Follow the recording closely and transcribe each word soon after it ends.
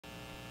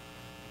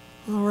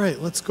All right,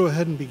 let's go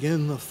ahead and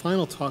begin the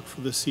final talk for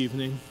this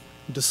evening,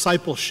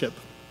 discipleship.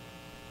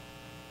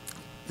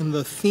 And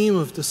the theme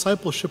of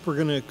discipleship we're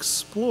going to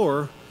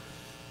explore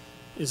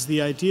is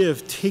the idea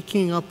of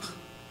taking up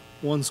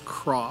one's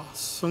cross.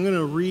 So I'm going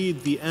to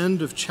read the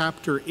end of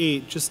chapter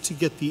 8 just to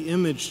get the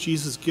image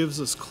Jesus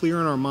gives us clear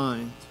in our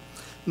mind,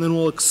 and then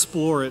we'll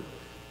explore it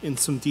in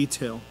some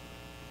detail.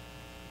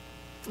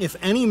 If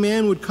any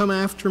man would come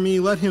after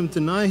me, let him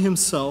deny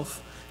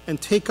himself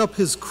and take up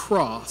his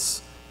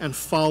cross and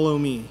follow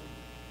me.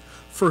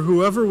 For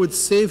whoever would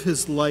save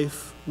his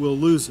life will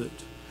lose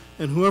it,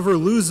 and whoever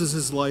loses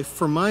his life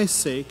for my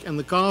sake and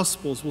the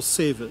gospel's will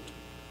save it.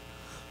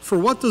 For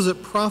what does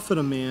it profit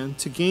a man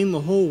to gain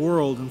the whole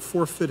world and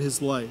forfeit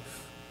his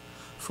life?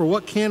 For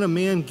what can a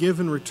man give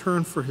in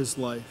return for his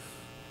life?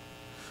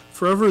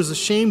 For whoever is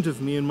ashamed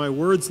of me and my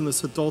words in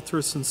this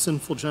adulterous and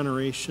sinful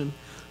generation,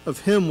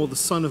 of him will the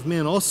Son of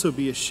Man also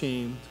be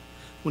ashamed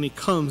when he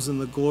comes in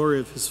the glory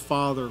of his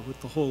Father with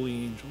the holy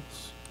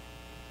angels.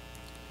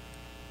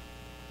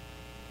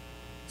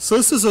 So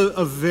this is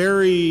a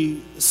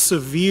very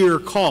severe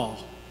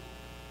call,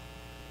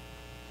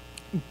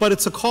 but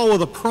it's a call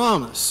with a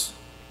promise.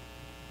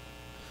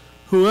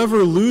 Whoever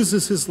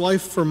loses his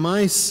life for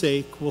my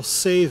sake will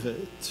save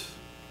it.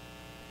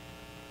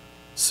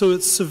 So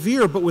it's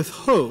severe, but with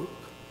hope.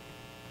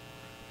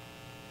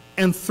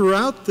 And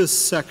throughout this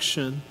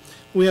section,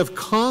 we have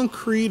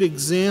concrete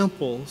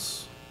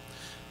examples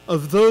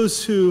of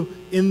those who,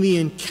 in the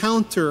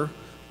encounter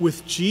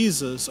with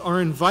Jesus, are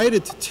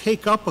invited to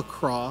take up a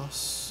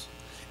cross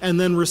and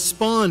then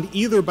respond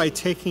either by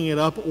taking it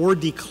up or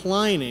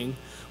declining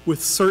with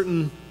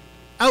certain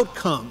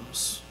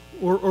outcomes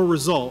or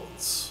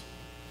results.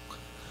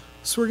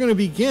 So we're going to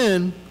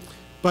begin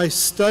by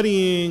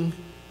studying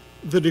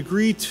the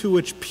degree to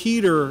which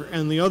Peter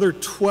and the other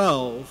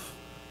 12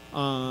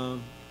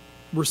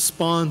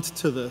 respond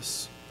to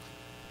this.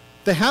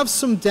 They have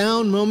some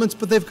down moments,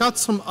 but they've got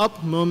some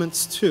up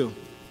moments too.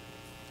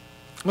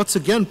 Let's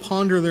again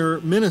ponder their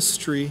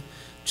ministry,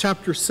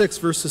 chapter 6,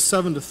 verses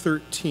 7 to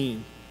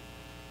 13.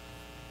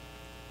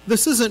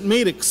 This isn't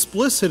made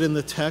explicit in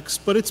the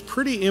text, but it's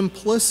pretty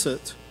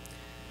implicit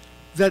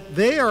that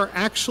they are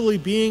actually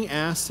being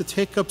asked to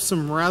take up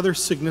some rather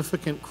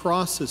significant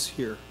crosses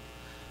here.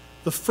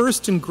 The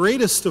first and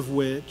greatest of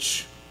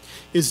which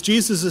is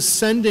Jesus is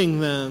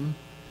sending them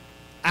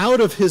out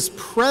of his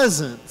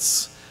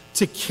presence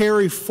to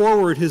carry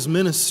forward his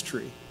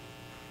ministry.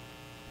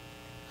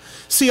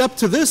 See, up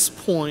to this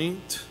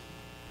point,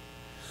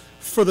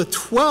 for the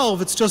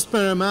 12, it's just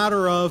been a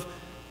matter of,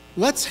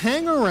 let's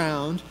hang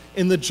around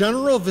in the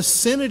general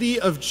vicinity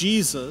of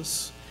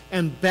Jesus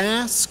and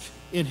bask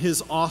in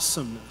his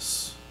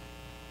awesomeness.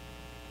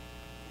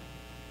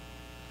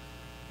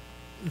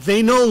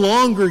 They no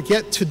longer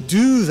get to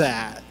do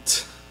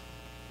that.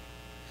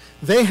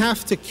 They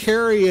have to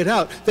carry it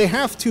out. They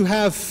have to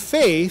have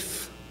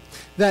faith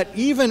that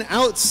even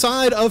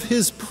outside of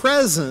his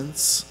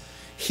presence,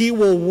 he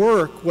will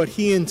work what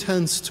he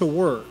intends to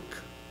work.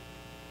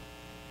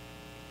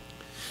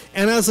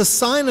 And as a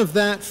sign of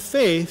that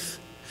faith,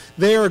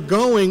 they are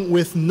going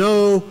with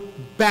no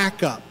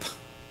backup,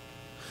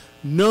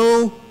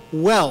 no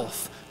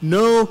wealth,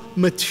 no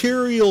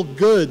material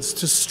goods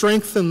to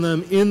strengthen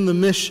them in the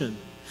mission,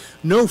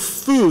 no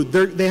food.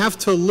 They have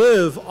to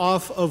live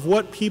off of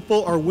what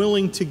people are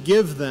willing to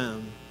give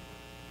them,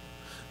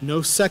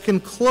 no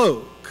second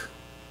cloak.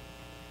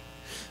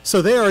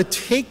 So they are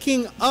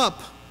taking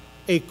up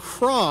a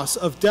cross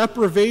of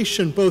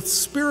deprivation, both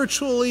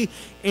spiritually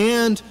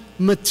and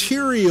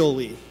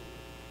materially.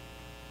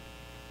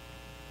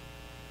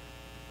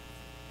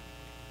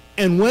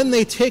 And when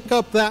they take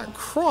up that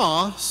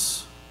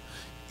cross,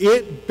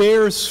 it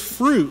bears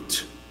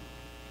fruit.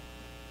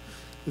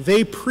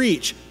 They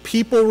preach,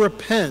 people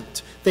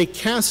repent, they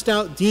cast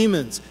out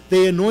demons,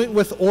 they anoint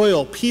with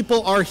oil,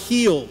 people are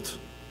healed.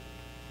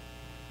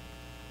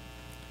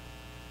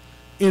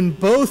 In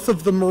both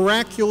of the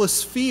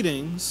miraculous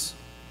feedings,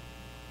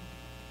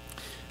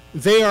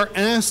 they are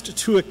asked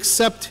to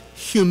accept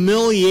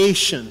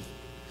humiliation.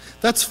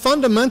 That's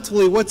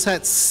fundamentally what's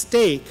at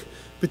stake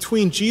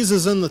between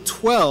Jesus and the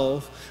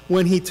 12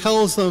 when he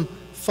tells them,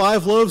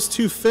 5 loaves,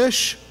 2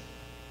 fish,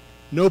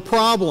 no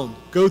problem,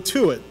 go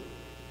to it.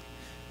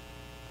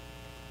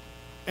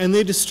 And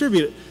they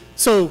distribute it.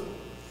 So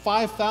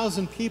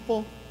 5,000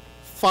 people,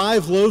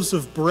 5 loaves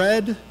of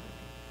bread.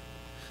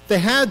 They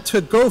had to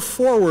go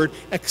forward,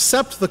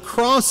 accept the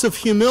cross of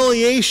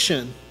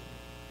humiliation,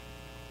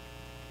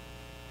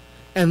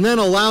 and then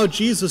allow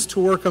Jesus to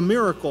work a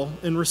miracle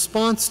in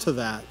response to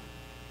that.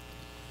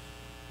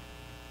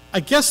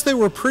 I guess they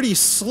were pretty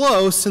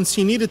slow since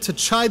he needed to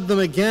chide them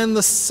again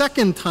the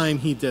second time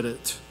he did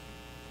it.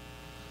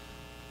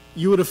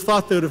 You would have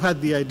thought they would have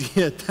had the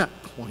idea at that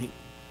point.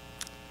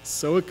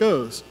 So it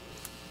goes.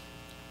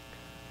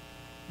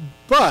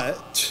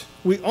 But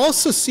we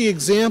also see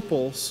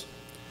examples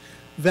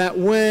that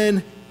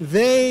when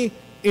they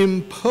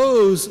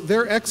impose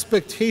their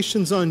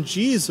expectations on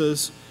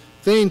Jesus,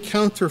 they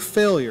encounter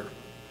failure.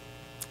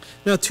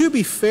 Now, to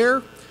be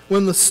fair,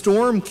 when the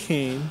storm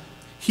came,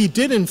 he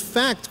did in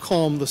fact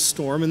calm the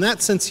storm. In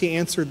that sense, he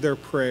answered their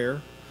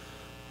prayer.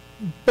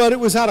 But it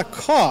was at a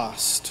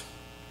cost,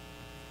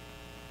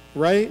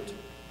 right?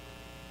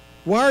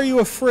 Why are you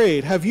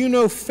afraid? Have you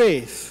no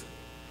faith?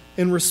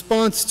 In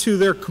response to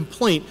their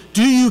complaint,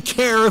 do you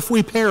care if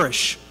we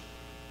perish?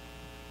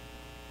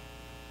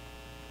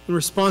 In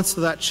response to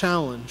that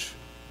challenge,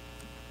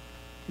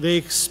 they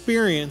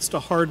experienced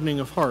a hardening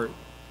of heart.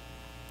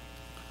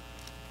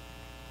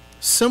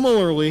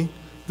 Similarly,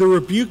 the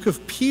rebuke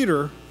of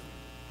Peter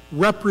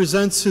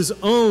represents his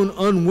own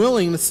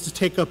unwillingness to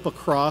take up a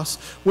cross,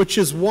 which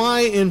is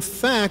why, in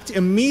fact,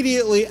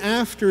 immediately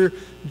after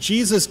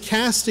Jesus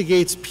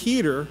castigates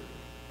Peter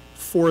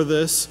for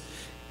this,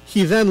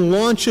 he then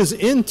launches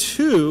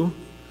into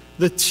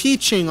the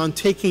teaching on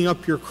taking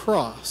up your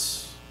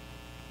cross.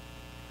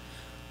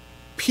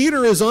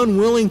 Peter is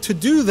unwilling to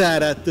do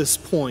that at this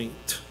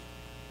point.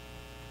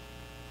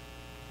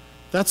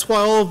 That's why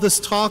all of this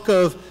talk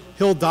of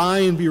he'll die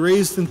and be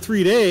raised in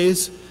 3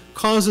 days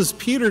causes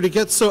Peter to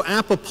get so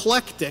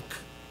apoplectic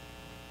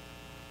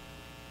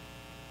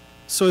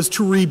so as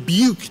to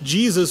rebuke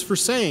Jesus for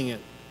saying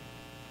it.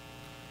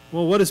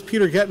 Well, what does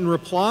Peter get in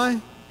reply?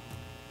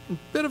 A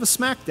bit of a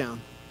smackdown.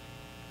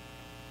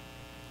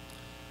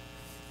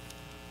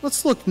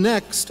 Let's look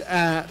next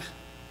at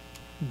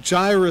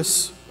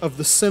Jairus of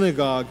the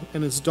synagogue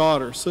and his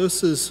daughter. So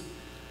this is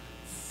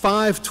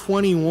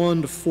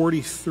 5:21 to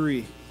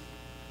 43.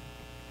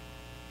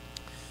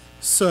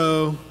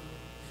 So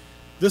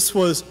this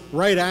was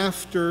right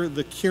after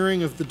the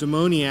curing of the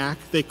demoniac.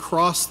 They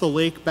crossed the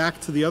lake back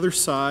to the other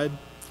side.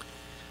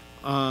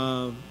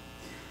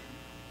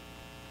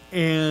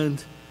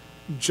 And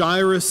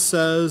Jairus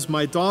says,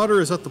 my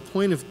daughter is at the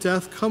point of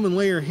death. Come and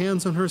lay your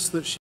hands on her so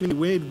that she may be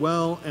made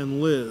well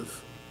and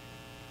live.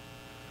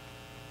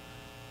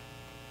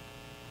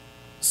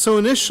 So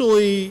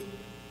initially,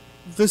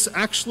 this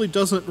actually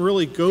doesn't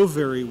really go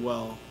very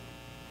well,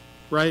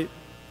 right?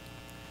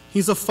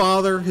 He's a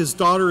father, his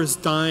daughter is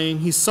dying,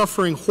 he's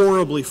suffering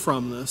horribly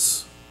from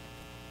this.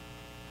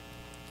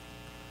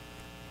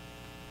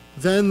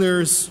 Then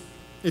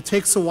it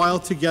takes a while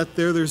to get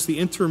there. There's the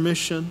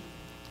intermission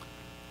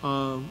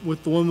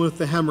with the woman with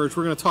the hemorrhage.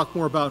 We're going to talk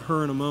more about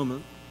her in a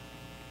moment.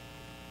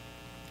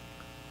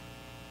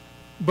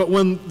 But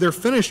when they're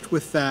finished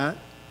with that,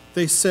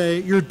 they say,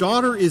 your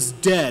daughter is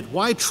dead.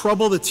 Why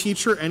trouble the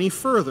teacher any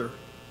further?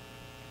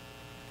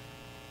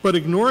 But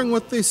ignoring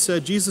what they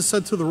said, Jesus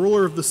said to the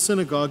ruler of the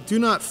synagogue, do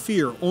not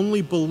fear,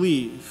 only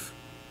believe.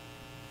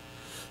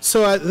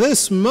 So at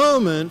this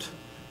moment,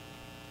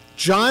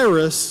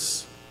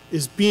 Jairus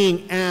is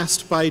being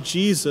asked by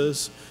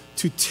Jesus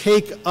to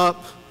take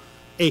up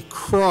a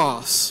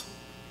cross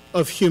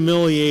of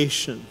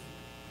humiliation.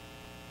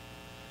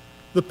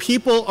 The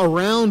people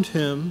around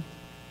him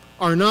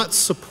are not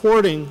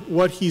supporting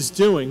what he's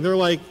doing. They're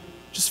like,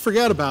 just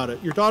forget about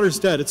it. Your daughter's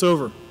dead. It's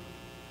over.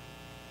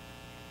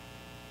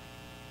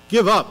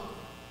 Give up.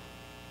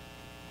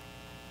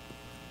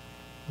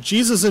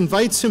 Jesus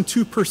invites him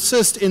to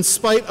persist in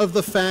spite of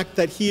the fact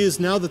that he is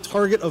now the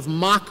target of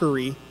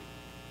mockery,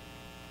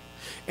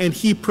 and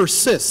he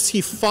persists.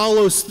 He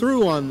follows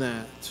through on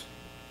that.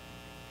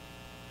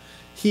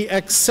 He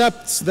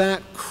accepts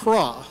that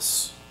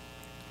cross.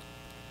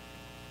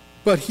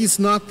 But he's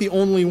not the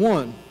only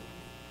one.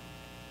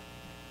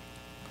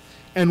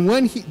 And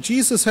when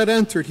Jesus had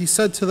entered, he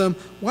said to them,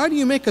 why do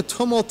you make a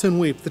tumult and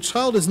weep? The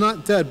child is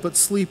not dead, but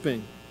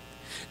sleeping.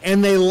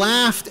 And they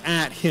laughed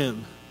at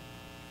him.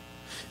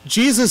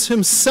 Jesus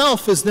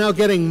himself is now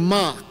getting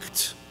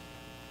mocked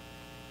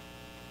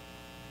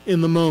in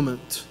the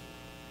moment.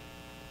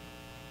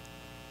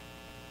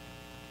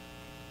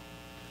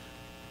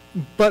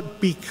 But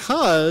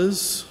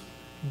because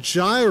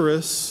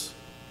Jairus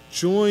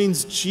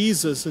joins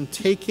Jesus in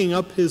taking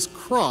up his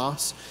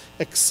cross,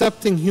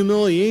 accepting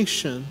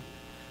humiliation,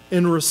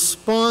 in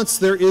response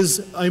there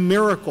is a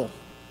miracle,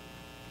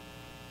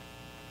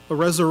 a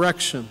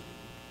resurrection.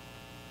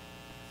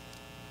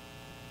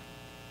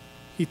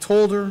 He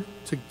told them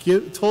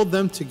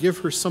to give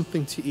her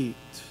something to eat.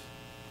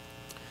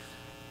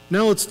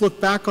 Now let's look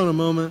back on a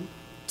moment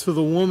to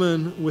the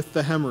woman with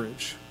the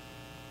hemorrhage.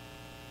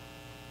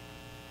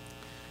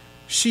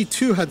 She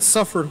too had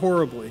suffered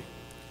horribly.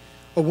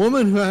 A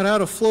woman who had had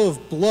a flow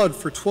of blood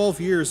for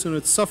 12 years and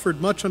had suffered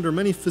much under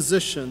many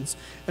physicians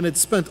and had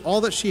spent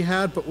all that she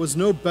had but was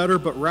no better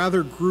but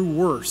rather grew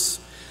worse.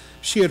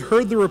 She had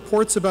heard the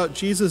reports about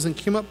Jesus and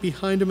came up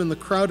behind him in the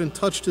crowd and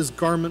touched his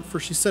garment, for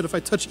she said, if I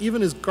touch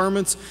even his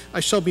garments, I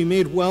shall be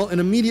made well.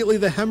 And immediately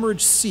the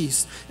hemorrhage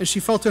ceased, and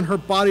she felt in her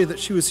body that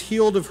she was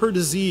healed of her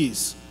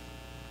disease.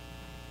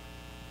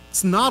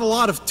 It's not a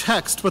lot of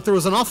text, but there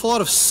was an awful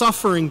lot of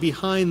suffering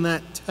behind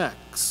that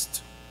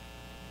text.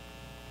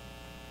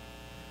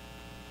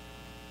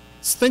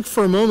 Let's think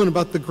for a moment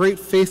about the great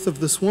faith of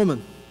this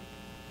woman.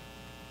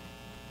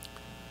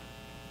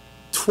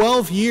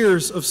 12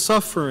 years of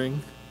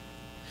suffering,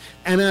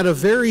 and at a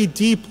very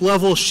deep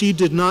level, she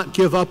did not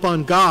give up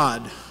on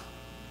God.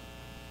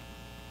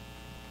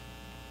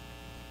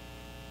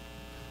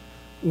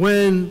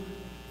 when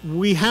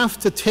we have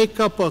to take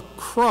up a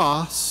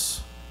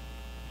cross,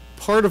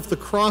 part of the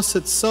cross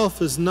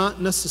itself is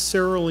not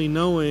necessarily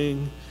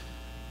knowing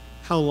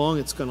how long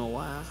it's going to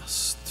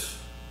last,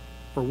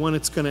 or when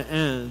it's going to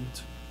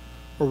end,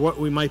 or what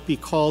we might be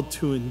called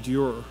to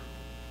endure.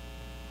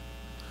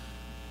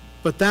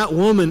 But that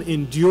woman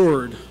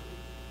endured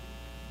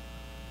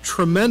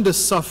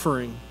tremendous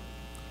suffering.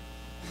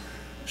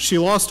 She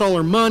lost all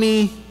her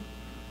money.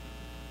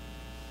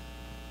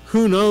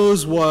 Who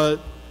knows what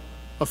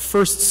a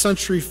first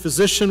century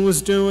physician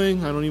was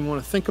doing? I don't even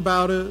want to think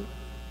about it.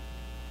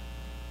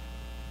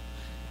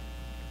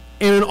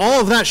 And in all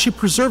of that, she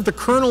preserved a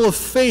kernel of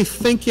faith,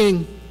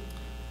 thinking,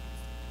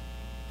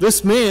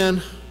 this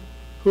man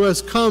who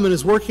has come and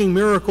is working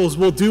miracles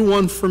will do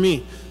one for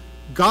me.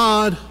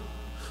 God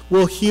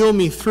will heal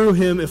me through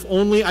him if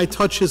only I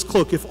touch his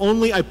cloak, if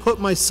only I put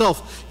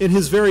myself in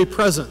his very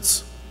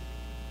presence.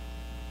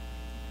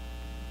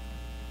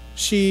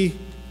 She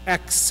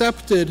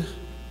accepted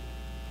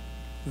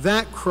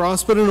that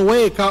cross, but in a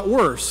way it got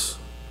worse.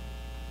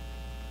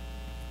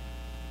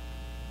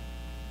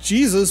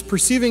 Jesus,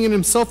 perceiving in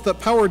himself that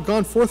power had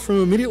gone forth from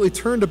him, immediately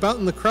turned about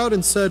in the crowd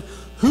and said,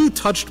 "Who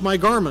touched my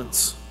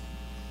garments?"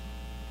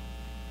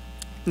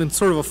 And in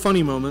sort of a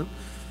funny moment,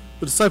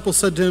 the disciples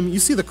said to him, "You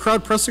see the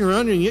crowd pressing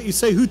around you, and yet you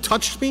say, 'Who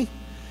touched me?'"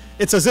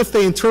 It's as if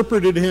they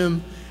interpreted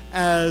him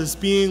as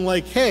being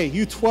like, "Hey,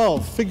 you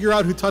 12, figure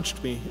out who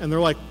touched me." And they're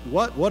like,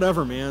 "What?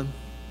 Whatever, man."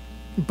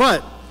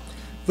 But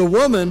the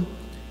woman,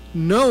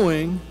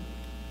 knowing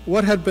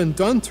what had been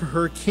done to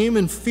her, came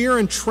in fear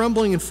and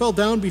trembling and fell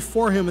down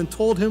before him and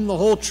told him the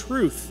whole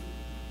truth.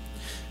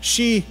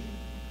 She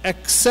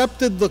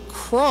accepted the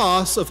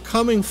cross of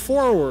coming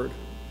forward.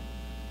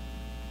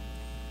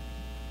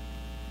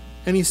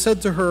 And he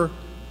said to her,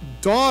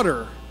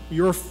 "Daughter,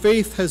 your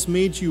faith has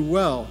made you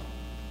well.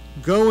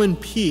 Go in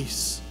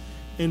peace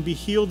and be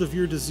healed of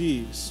your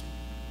disease."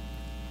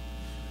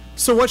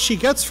 So what she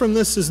gets from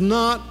this is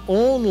not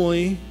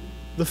only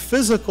the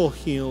physical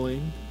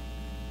healing,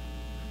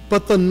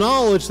 but the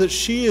knowledge that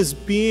she is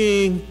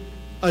being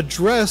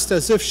addressed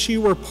as if she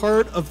were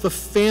part of the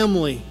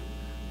family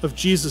of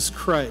Jesus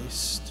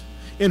Christ.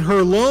 In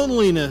her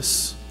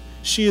loneliness,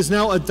 she is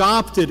now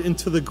adopted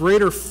into the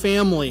greater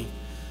family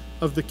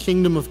of the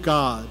kingdom of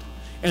God.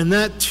 And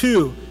that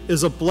too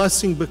is a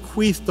blessing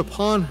bequeathed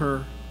upon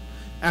her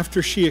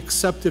after she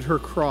accepted her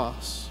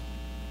cross.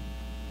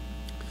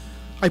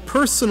 I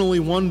personally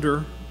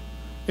wonder,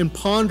 in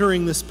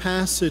pondering this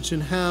passage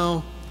and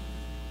how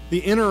the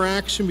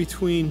interaction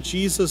between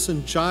Jesus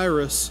and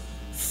Jairus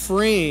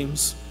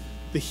frames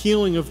the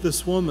healing of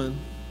this woman,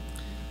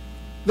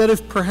 that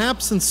if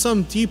perhaps in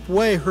some deep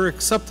way her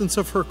acceptance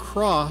of her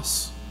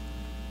cross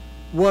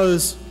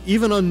was,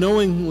 even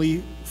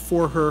unknowingly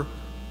for her,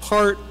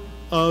 part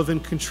of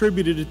and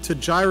contributed to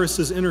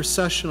Jairus'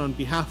 intercession on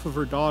behalf of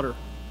her daughter.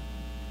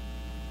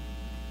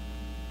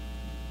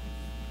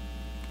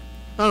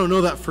 I don't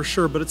know that for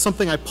sure, but it's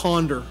something I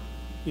ponder,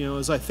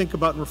 as I think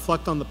about and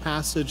reflect on the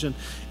passage, and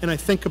I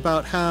think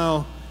about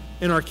how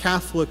in our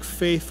Catholic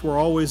faith we're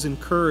always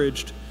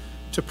encouraged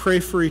to pray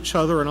for each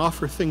other and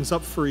offer things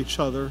up for each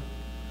other,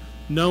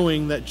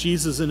 knowing that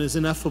Jesus in his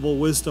ineffable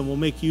wisdom will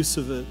make use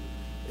of it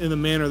in the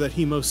manner that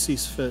he most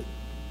sees fit.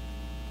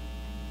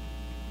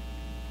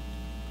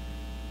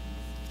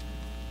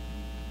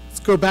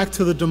 Let's go back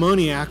to the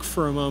demoniac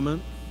for a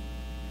moment.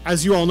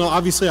 As you all know,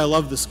 obviously I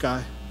love this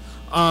guy.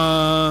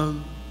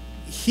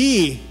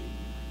 He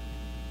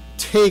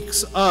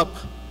takes up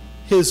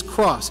his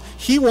cross.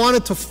 He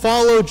wanted to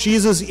follow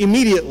Jesus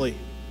immediately.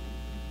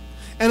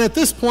 And at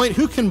this point,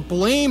 who can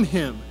blame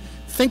him?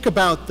 Think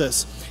about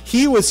this.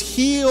 He was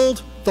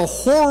healed. The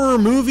horror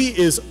movie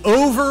is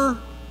over.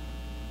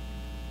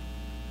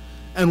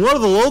 And what do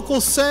the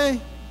locals say?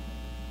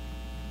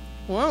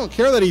 Well, I don't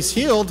care that he's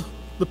healed.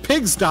 The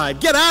pigs died.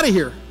 Get out of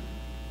here.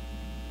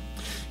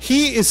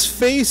 He is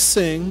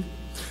facing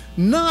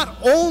not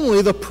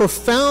only the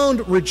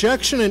profound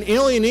rejection and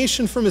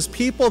alienation from his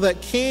people that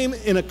came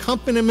in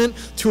accompaniment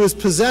to his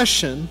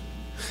possession,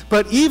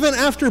 but even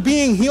after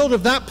being healed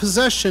of that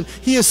possession,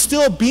 he is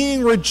still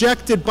being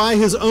rejected by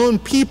his own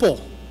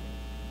people.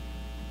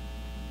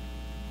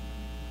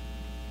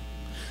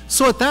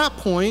 So at that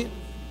point,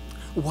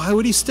 why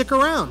would he stick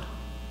around?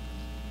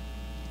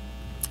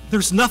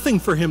 There's nothing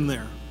for him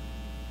there.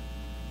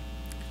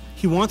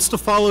 He wants to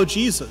follow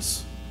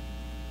Jesus.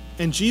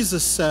 And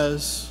Jesus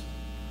says,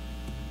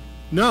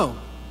 "No,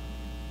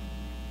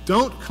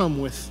 don't come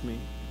with me.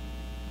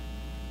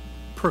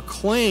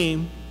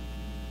 Proclaim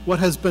what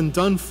has been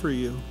done for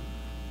you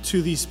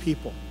to these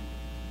people."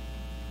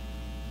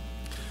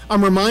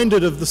 I'm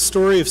reminded of the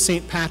story of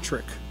St.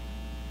 Patrick,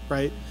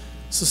 right?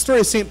 So the story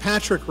of St.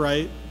 Patrick,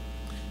 right,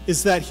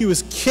 is that he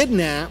was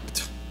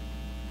kidnapped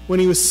when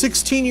he was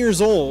 16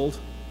 years old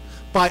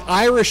by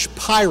Irish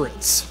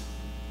pirates,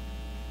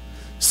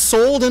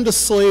 sold into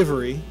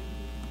slavery,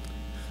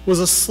 was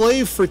a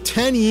slave for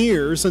 10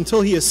 years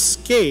until he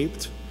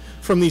escaped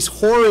from these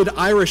horrid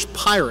Irish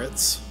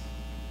pirates.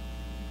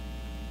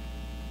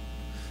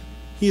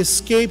 He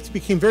escaped,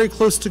 became very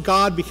close to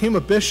God, became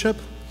a bishop.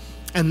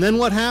 And then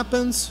what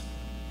happens?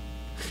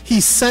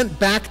 He's sent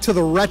back to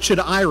the wretched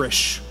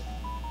Irish,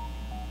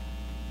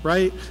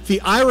 right?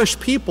 The Irish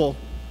people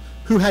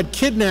who had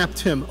kidnapped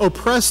him,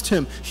 oppressed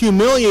him,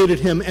 humiliated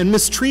him, and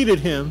mistreated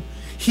him,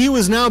 he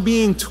was now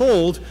being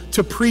told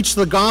to preach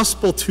the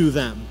gospel to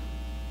them.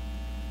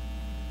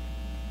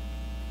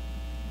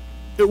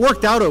 It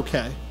worked out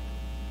okay,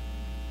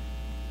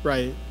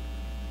 right?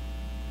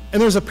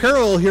 And there's a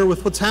parallel here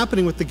with what's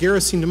happening with the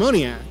Gerasene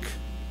demoniac.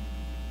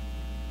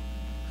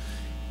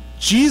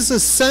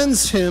 Jesus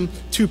sends him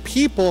to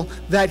people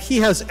that he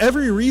has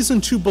every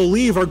reason to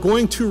believe are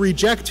going to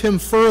reject him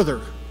further.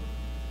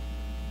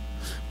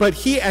 But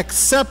he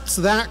accepts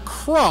that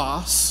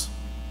cross,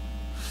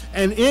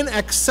 and in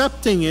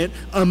accepting it,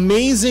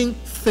 amazing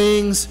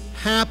things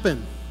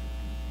happen.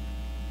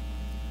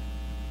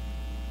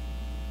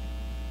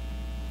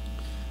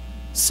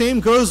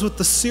 Same goes with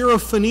the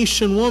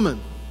Syrophoenician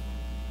woman.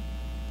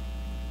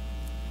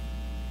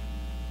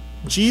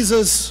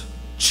 Jesus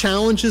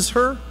challenges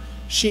her.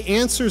 She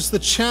answers the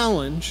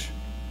challenge,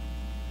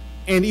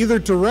 and either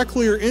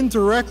directly or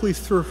indirectly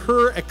through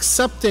her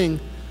accepting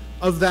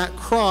of that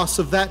cross,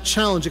 of that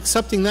challenge,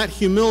 accepting that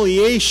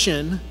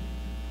humiliation,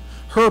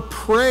 her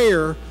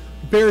prayer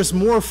bears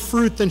more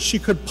fruit than she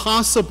could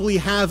possibly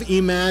have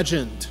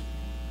imagined.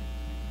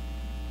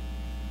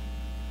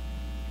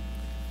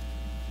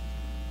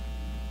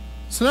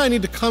 So now I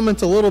need to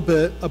comment a little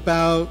bit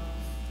about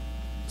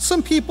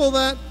some people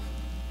that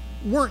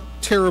weren't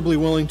terribly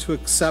willing to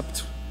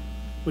accept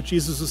what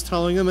Jesus was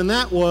telling them, and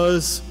that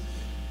was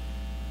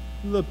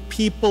the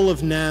people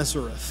of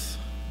Nazareth.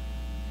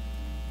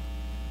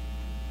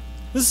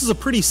 This is a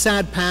pretty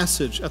sad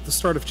passage at the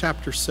start of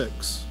chapter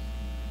 6.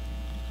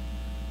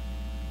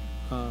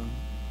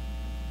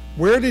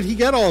 Where did he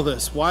get all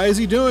this? Why is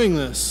he doing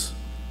this?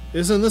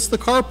 Isn't this the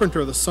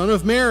carpenter, the son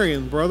of Mary,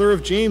 and brother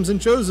of James and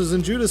Joseph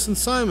and Judas and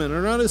Simon?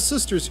 Are not his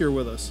sisters here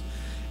with us?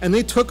 And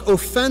they took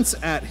offense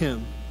at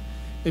him.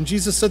 And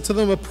Jesus said to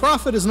them, a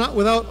prophet is not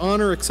without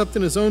honor except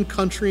in his own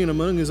country and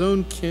among his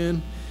own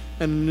kin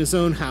and in his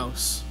own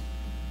house.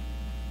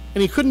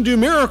 And he couldn't do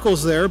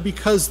miracles there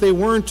because they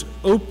weren't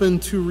open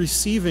to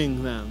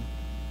receiving them.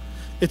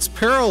 It's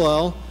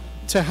parallel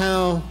to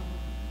how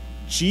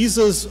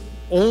Jesus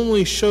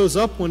only shows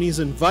up when he's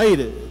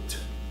invited,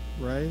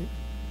 right?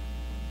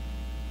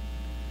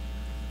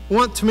 I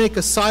want to make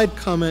a side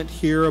comment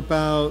here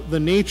about the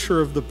nature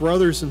of the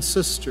brothers and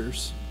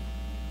sisters.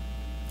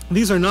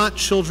 These are not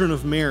children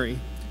of Mary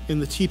in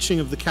the teaching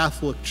of the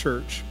Catholic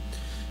Church.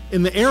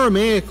 In the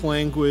Aramaic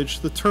language,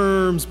 the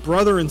terms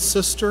brother and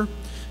sister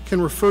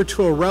can refer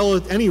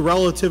to any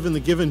relative in the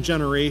given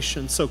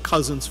generation, so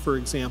cousins, for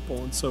example,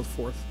 and so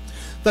forth.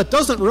 That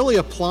doesn't really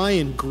apply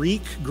in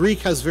Greek. Greek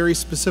has very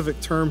specific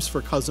terms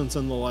for cousins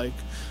and the like.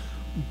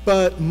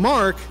 But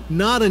Mark,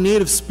 not a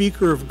native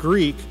speaker of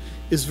Greek,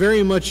 is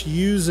very much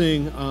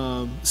using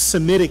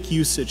Semitic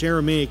usage,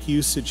 Aramaic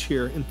usage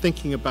here in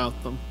thinking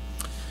about them.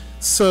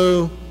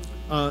 So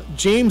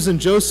James and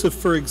Joseph,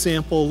 for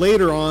example,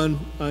 later on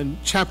in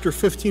chapter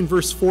 15,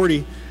 verse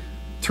 40,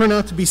 turn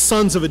out to be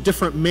sons of a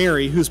different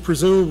Mary, who's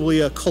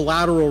presumably a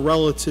collateral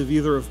relative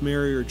either of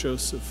Mary or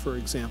Joseph, for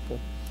example.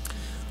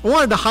 I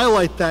wanted to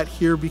highlight that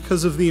here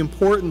because of the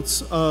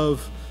importance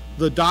of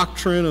the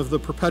doctrine of the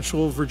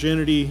perpetual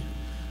virginity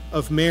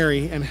of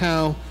Mary and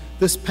how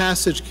this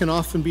passage can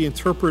often be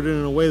interpreted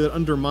in a way that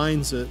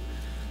undermines it.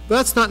 But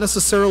that's not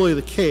necessarily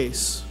the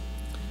case.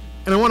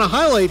 And I want to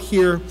highlight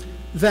here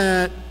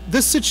that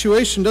this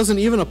situation doesn't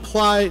even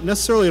apply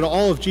necessarily to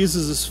all of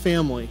Jesus'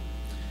 family.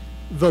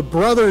 The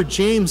brother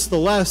James the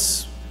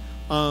Less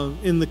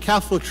in the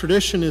Catholic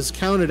tradition is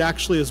counted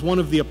actually as one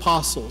of the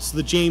apostles,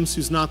 the James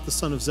who's not the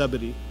son of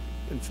Zebedee,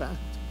 in fact.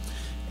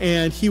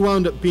 And he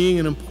wound up being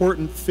an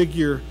important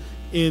figure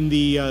in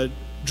the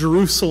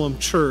Jerusalem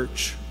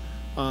church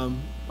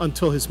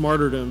until his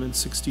martyrdom in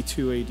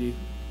 62 AD.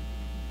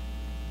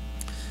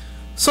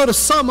 So to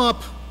sum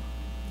up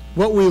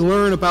what we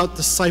learn about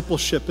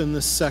discipleship in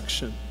this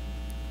section,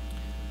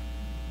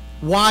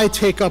 why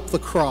take up the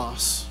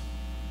cross?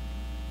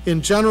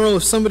 In general,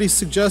 if somebody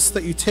suggests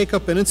that you take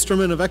up an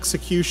instrument of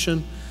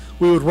execution,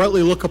 we would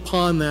rightly look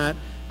upon that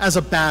as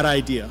a bad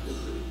idea.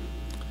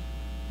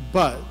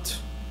 But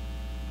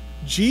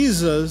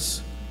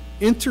Jesus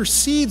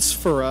intercedes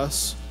for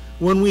us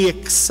when we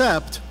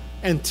accept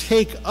and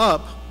take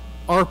up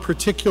our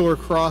particular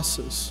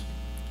crosses.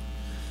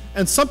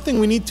 And something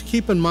we need to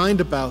keep in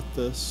mind about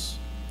this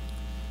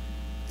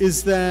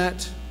is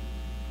that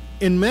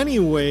in many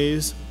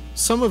ways,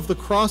 some of the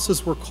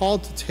crosses we're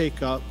called to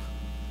take up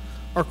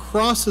are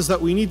crosses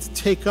that we need to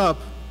take up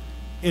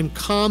in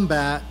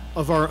combat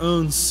of our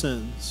own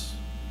sins.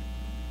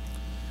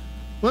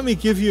 Let me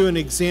give you an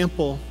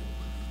example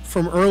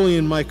from early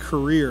in my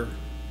career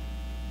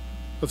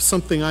of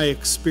something I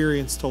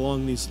experienced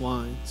along these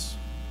lines.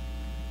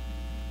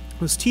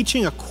 I was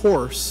teaching a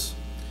course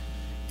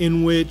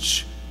in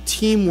which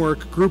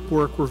teamwork, group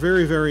work were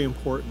very, very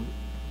important.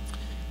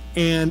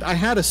 And I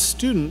had a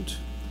student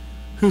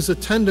whose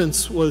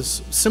attendance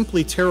was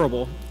simply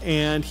terrible,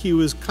 and he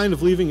was kind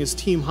of leaving his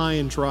team high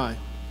and dry.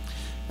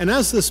 And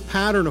as this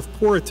pattern of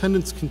poor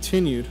attendance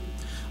continued,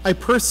 I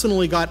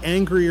personally got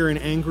angrier and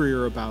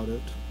angrier about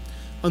it,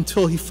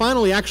 until he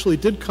finally actually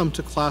did come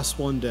to class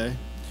one day,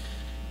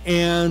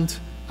 and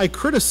I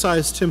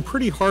criticized him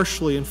pretty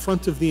harshly in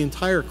front of the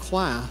entire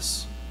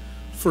class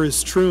for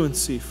his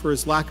truancy, for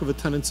his lack of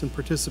attendance and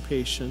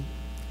participation.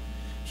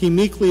 He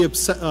meekly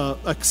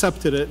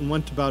accepted it and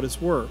went about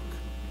his work.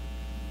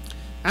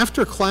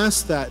 After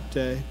class that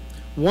day,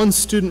 one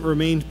student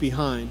remained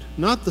behind,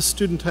 not the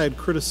student I had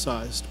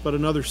criticized, but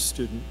another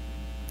student.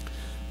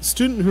 The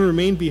student who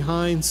remained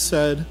behind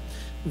said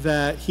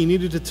that he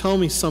needed to tell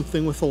me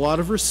something with a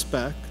lot of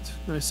respect,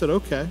 and I said,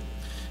 okay.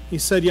 He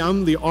said, yeah,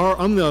 I'm the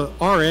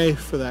RA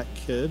for that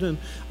kid, and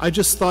I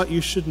just thought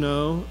you should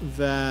know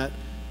that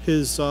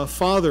his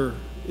father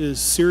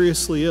is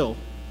seriously ill,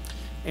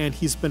 and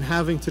he's been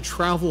having to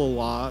travel a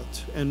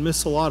lot and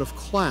miss a lot of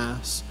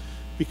class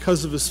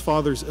because of his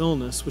father's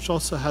illness, which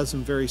also has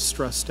him very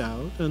stressed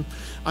out. And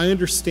I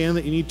understand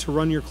that you need to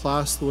run your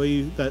class the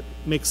way that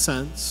makes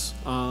sense,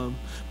 but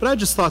I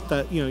just thought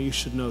that you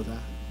should know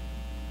that.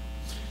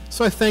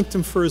 So I thanked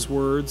him for his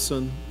words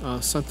and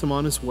sent him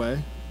on his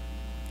way.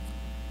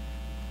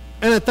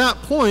 And at that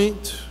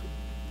point,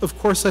 of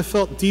course, I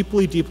felt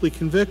deeply, deeply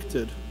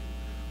convicted.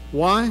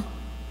 Why?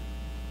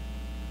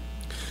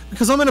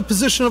 Because I'm in a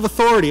position of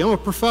authority. I'm a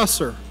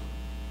professor.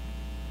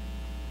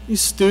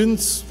 These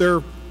students,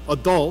 they're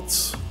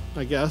adults,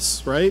 I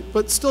guess, right?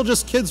 But still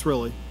just kids,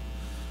 really.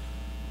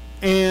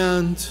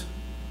 And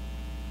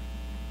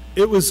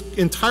it was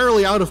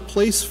entirely out of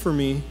place for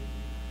me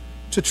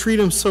to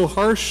treat him so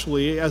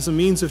harshly as a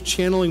means of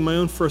channeling my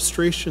own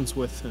frustrations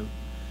with him.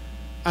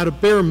 At a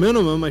bare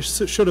minimum, I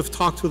should have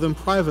talked with him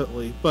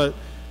privately, but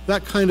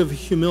that kind of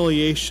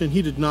humiliation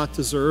he did not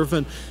deserve.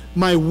 And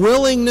my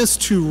willingness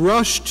to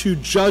rush to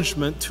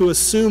judgment, to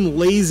assume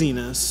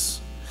laziness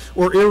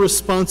or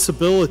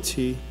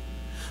irresponsibility,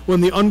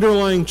 when the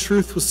underlying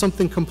truth was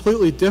something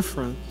completely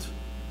different,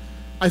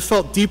 I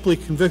felt deeply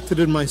convicted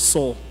in my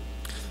soul.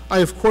 I,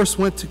 of course,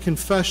 went to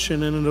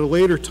confession, and at a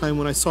later time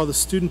when I saw the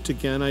student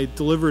again, I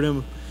delivered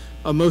him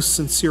a most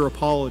sincere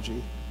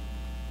apology.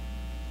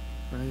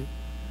 Right?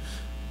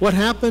 What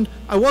happened?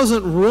 I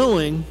wasn't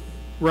willing,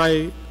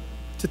 right,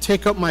 to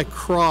take up my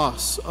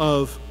cross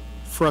of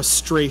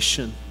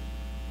frustration,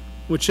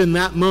 which in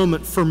that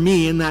moment, for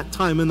me, in that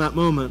time, in that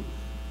moment,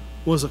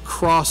 was a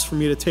cross for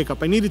me to take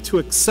up. I needed to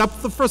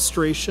accept the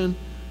frustration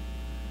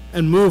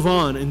and move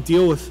on and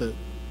deal with it.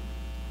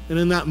 And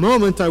in that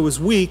moment, I was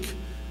weak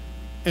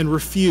and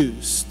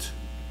refused.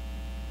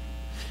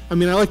 I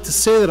mean, I like to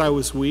say that I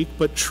was weak,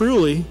 but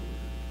truly,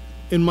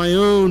 in my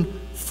own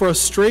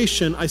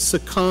frustration, I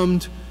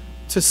succumbed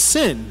to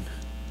sin.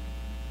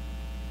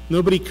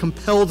 Nobody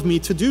compelled me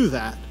to do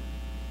that.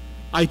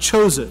 I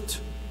chose it.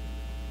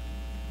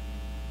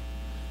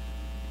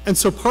 And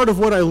so part of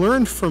what I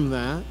learned from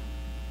that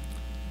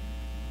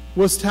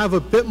was to have a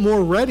bit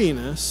more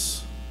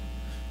readiness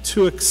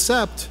to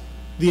accept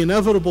the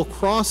inevitable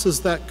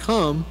crosses that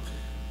come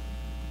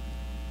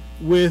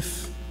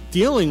with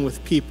dealing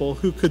with people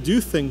who could do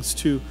things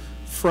to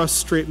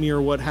frustrate me or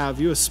what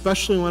have you,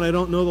 especially when I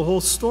don't know the whole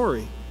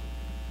story.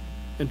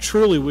 And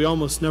truly, we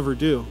almost never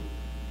do.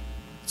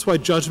 That's why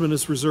judgment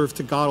is reserved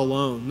to God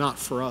alone, not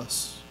for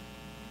us.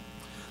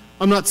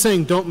 I'm not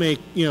saying don't make,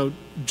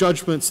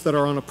 judgments that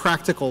are on a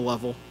practical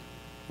level.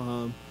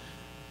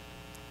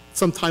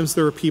 Sometimes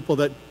there are people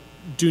that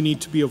do need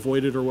to be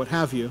avoided or what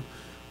have you.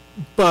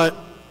 But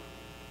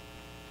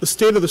the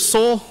state of the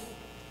soul,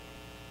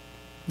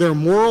 their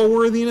moral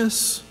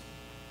worthiness,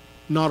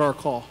 not our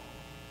call.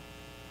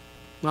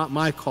 Not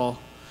my call.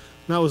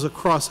 And that was a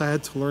cross I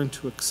had to learn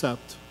to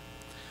accept.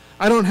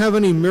 I don't have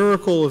any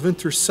miracle of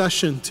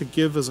intercession to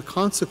give as a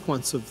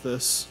consequence of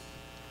this.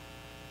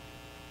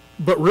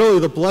 But really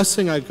the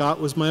blessing I got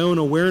was my own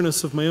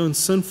awareness of my own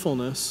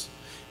sinfulness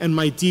and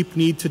my deep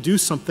need to do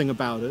something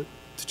about it,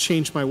 to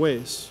change my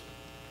ways.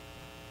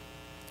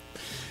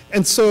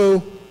 And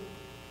so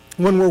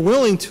when we're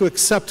willing to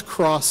accept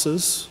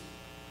crosses,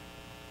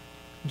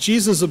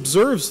 Jesus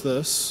observes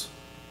this,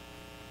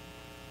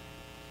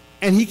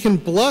 and he can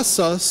bless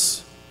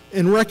us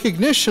in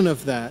recognition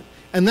of that.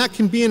 And that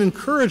can be an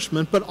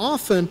encouragement, but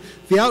often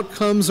the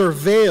outcomes are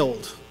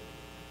veiled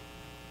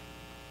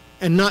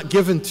and not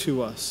given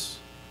to us.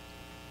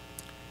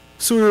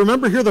 So we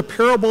remember here the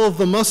parable of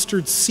the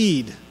mustard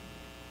seed.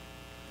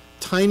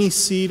 Tiny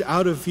seed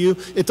out of view.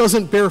 It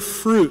doesn't bear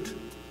fruit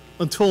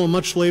until a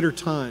much later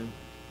time.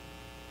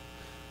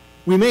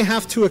 We may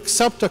have to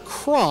accept a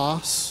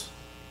cross,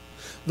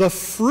 the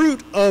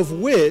fruit of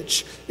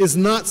which is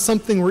not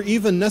something we're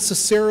even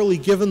necessarily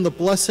given the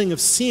blessing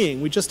of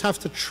seeing. We just have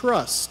to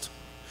trust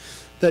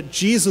that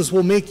Jesus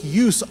will make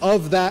use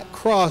of that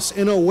cross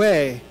in a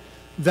way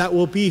that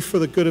will be for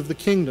the good of the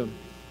kingdom.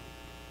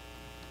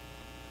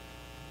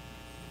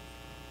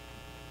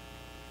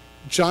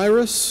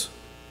 Jairus,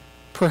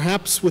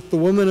 perhaps with the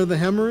woman of the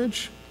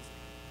hemorrhage,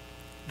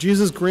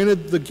 Jesus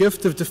granted the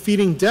gift of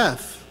defeating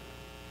death.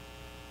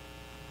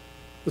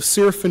 The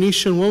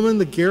Syrophoenician woman,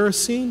 the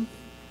Gerasene,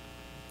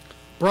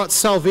 brought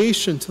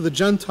salvation to the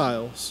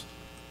Gentiles.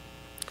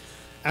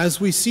 As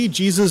we see,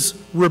 Jesus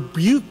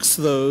rebukes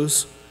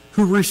those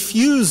who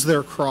refuse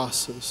their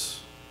crosses.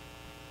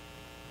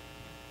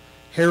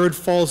 Herod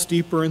falls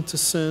deeper into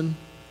sin.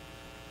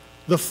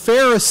 The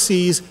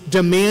Pharisees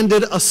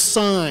demanded a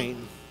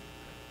sign.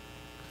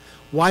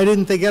 Why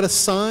didn't they get a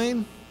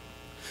sign?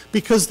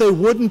 Because they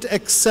wouldn't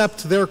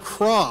accept their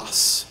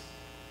cross.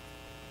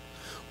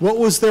 What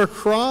was their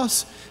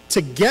cross?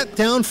 To get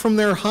down from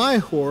their high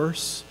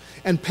horse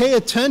and pay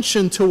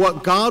attention to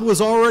what God was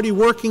already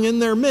working in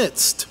their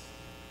midst.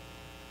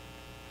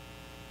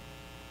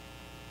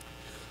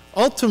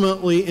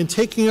 Ultimately, in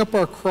taking up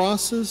our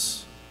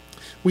crosses,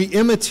 we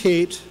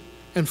imitate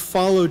and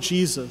follow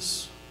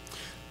Jesus.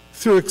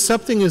 Through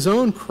accepting his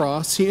own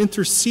cross, he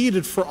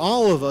interceded for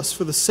all of us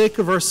for the sake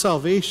of our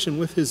salvation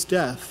with his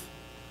death.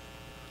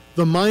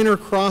 The minor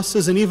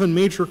crosses and even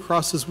major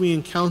crosses we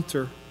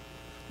encounter,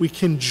 we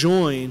can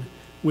join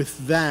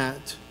with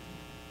that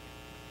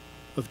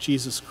of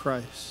Jesus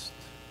Christ.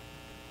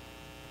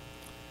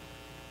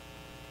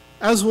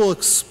 As we'll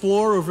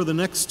explore over the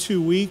next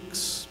 2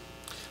 weeks,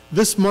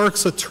 this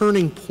marks a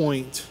turning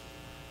point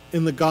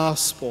in the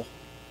gospel.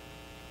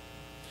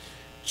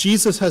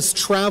 Jesus has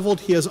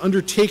traveled, he has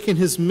undertaken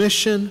his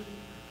mission.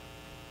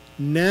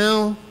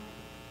 Now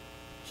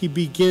he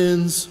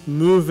begins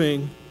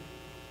moving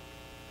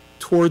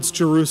towards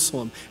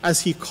Jerusalem.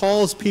 As he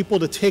calls people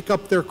to take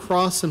up their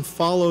cross and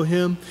follow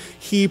him,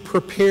 he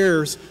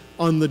prepares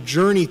on the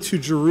journey to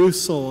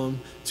Jerusalem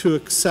to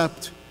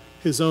accept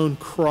his own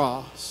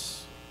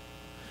cross.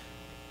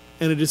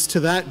 And it is to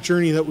that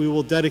journey that we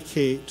will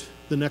dedicate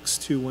the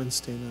next 2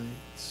 Wednesday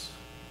nights.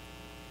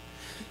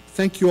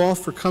 Thank you all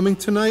for coming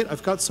tonight.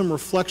 I've got some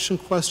reflection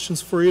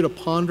questions for you to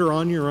ponder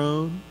on your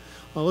own.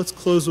 Let's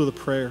close with a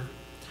prayer.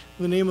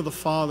 In the name of the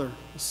Father,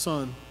 the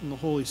Son, and the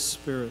Holy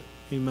Spirit,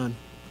 amen.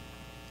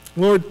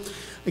 Lord,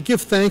 I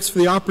give thanks for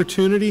the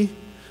opportunity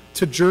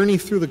to journey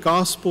through the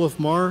Gospel of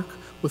Mark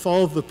with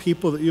all of the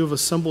people that you have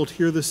assembled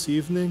here this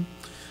evening.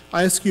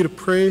 I ask you to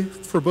pray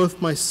for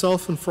both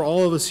myself and for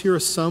all of us here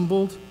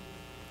assembled,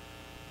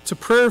 to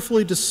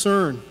prayerfully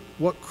discern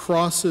what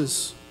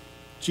crosses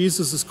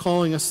Jesus is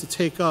calling us to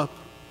take up,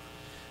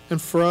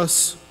 and for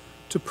us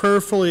to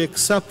prayerfully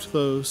accept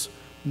those,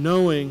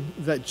 knowing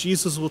that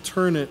Jesus will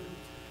turn it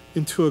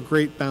into a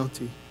great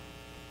bounty.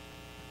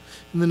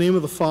 In the name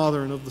of the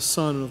Father, and of the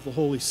Son, and of the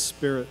Holy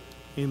Spirit,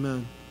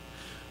 amen.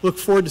 Look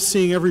forward to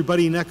seeing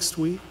everybody next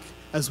week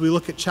as we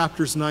look at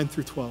chapters 9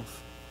 through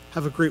 12.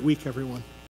 Have a great week, everyone.